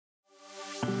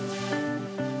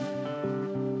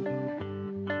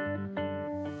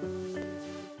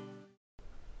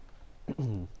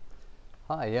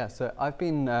Hi, yeah, so I've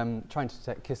been trying to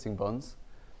detect kissing bonds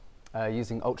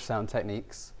using ultrasound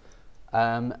techniques.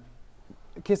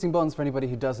 Kissing bonds, for anybody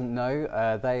who doesn't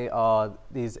know, they are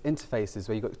these interfaces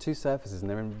where you've got two surfaces and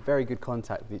they're in very good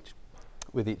contact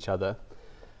with each other.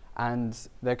 And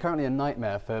they're currently a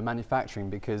nightmare for manufacturing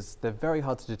because they're very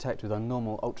hard to detect with our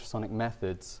normal ultrasonic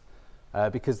methods.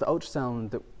 Because the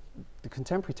ultrasound, the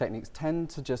contemporary techniques tend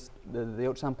to just, the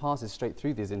ultrasound passes straight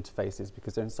through these interfaces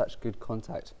because they're in such good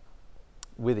contact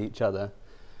with each other.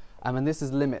 And this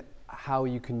is limit how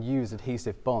you can use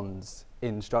adhesive bonds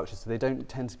in structures, so they don't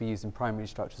tend to be used in primary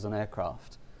structures on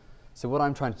aircraft. So what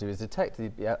I'm trying to do is detect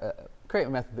create a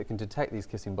method that can detect these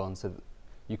kissing bonds so that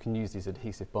you can use these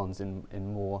adhesive bonds in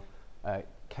more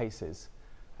cases.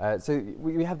 So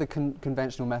we have the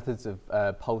conventional methods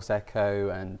of pulse echo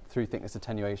and through thickness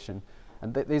attenuation,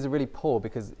 and these are really poor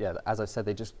because, yeah, as I said,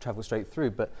 they just travel straight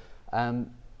through. But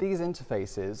these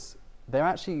interfaces, they're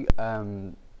actually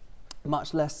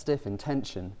much less stiff in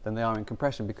tension than they are in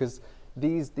compression because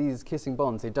these kissing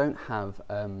bonds, they don't have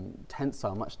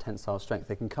much tensile strength.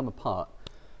 They can come apart.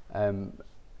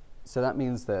 So that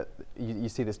means that you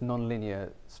see this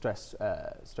nonlinear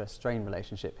stress-strain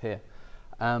relationship here.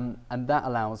 And that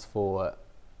allows for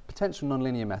potential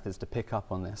nonlinear methods to pick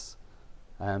up on this.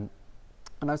 And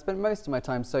I've spent most of my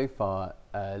time so far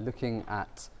looking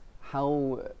at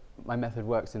how my method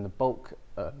works in the bulk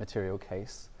material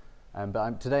case.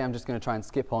 But today I'm just going to try and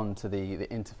skip on to the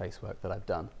interface work that I've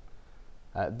done.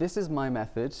 This is my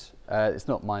method. It's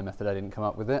not my method, I didn't come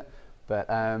up with it. But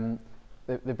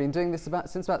they've been doing this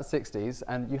since about the 60s,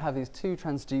 and you have these two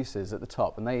transducers at the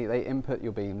top, and they input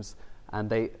your beams, and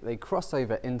they cross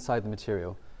over inside the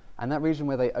material. And that region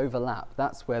where they overlap,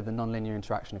 that's where the nonlinear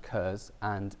interaction occurs.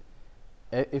 And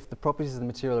if the properties of the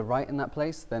material are right in that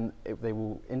place, then they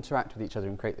will interact with each other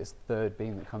and create this third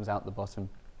beam that comes out the bottom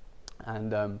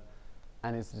and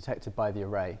is detected by the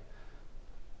array.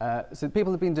 So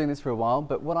people have been doing this for a while,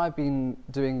 but what I've been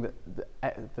doing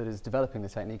that is developing the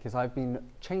technique is I've been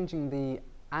changing the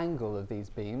angle of these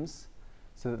beams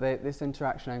so that this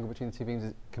interaction angle between the two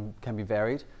beams can be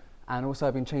varied, and also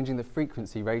I've been changing the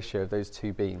frequency ratio of those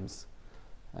two beams.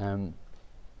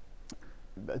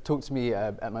 Talk to me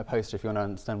at my poster if you want to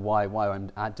understand why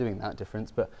I'm doing that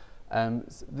difference. But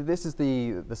so this is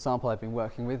the sample I've been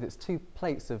working with. It's two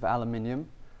plates of aluminium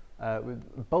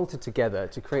bolted together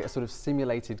to create a sort of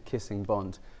simulated kissing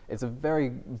bond. It's a very,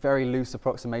 very loose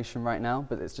approximation right now,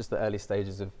 but it's just the early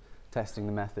stages of testing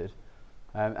the method.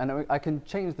 And I can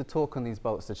change the torque on these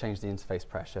bolts to change the interface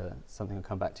pressure. It's something I'll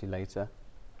come back to later.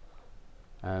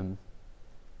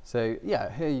 So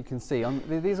yeah, here you can see,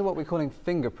 these are what we're calling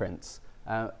fingerprints.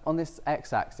 On this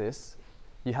x-axis,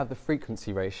 you have the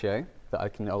frequency ratio that I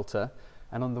can alter,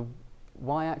 and on the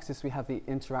y-axis we have the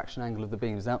interaction angle of the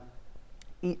beams. Now,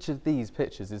 each of these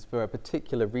pictures is for a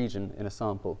particular region in a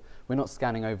sample. We're not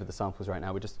scanning over the samples right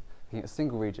now, we're just looking at a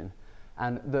single region.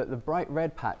 And the bright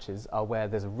red patches are where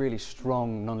there's a really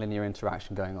strong nonlinear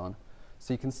interaction going on.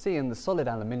 So you can see in the solid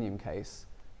aluminium case,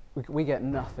 we get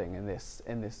nothing in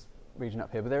this region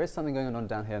up here, but there is something going on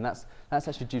down here, and that's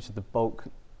actually due to the bulk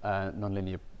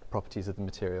nonlinear properties of the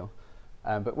material.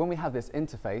 But when we have this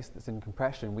interface that's in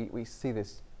compression, we see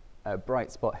this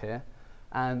bright spot here.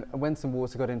 And when some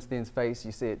water got into the interface,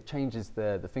 you see it changes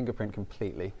the fingerprint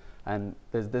completely. And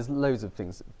there's loads of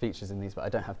features in these, but I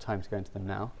don't have time to go into them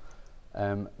now.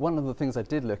 One of the things I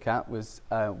did look at was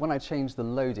when I changed the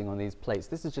loading on these plates.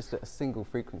 This is just a single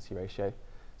frequency ratio.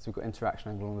 So we've got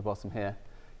interaction angle on the bottom here.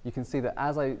 You can see that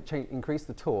as I increased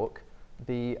the torque,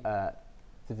 the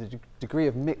degree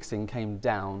of mixing came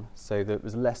down, so there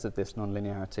was less of this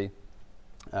nonlinearity.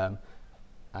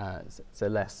 So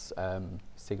less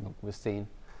signal was seen.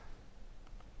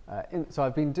 So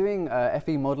I've been doing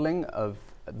FE modeling of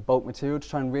bulk material to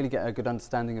try and really get a good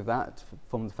understanding of that, to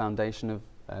form the foundation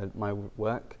of my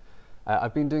work.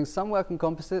 I've been doing some work on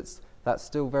composites. That's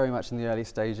still very much in the early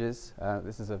stages.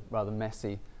 This is a rather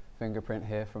messy fingerprint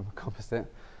here from a composite.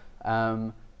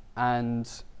 And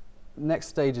next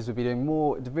stages would be doing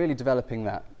more, really developing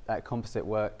that composite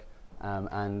work.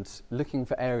 And looking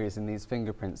for areas in these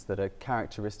fingerprints that are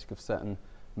characteristic of certain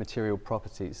material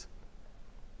properties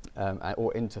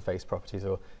or interface properties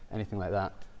or anything like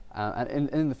that. And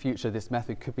in the future, this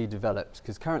method could be developed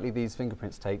because currently these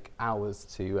fingerprints take hours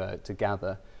to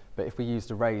gather. But if we used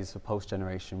arrays for pulse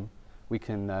generation, we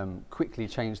can quickly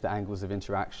change the angles of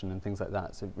interaction and things like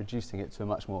that, so reducing it to a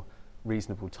much more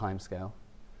reasonable timescale.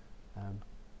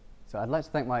 So I'd like to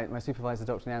thank my supervisor,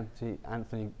 Dr.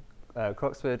 Anthony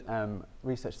Croxford,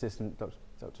 research assistant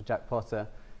Dr. Jack Potter,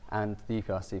 and the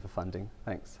EPSRC for funding.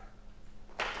 Thanks.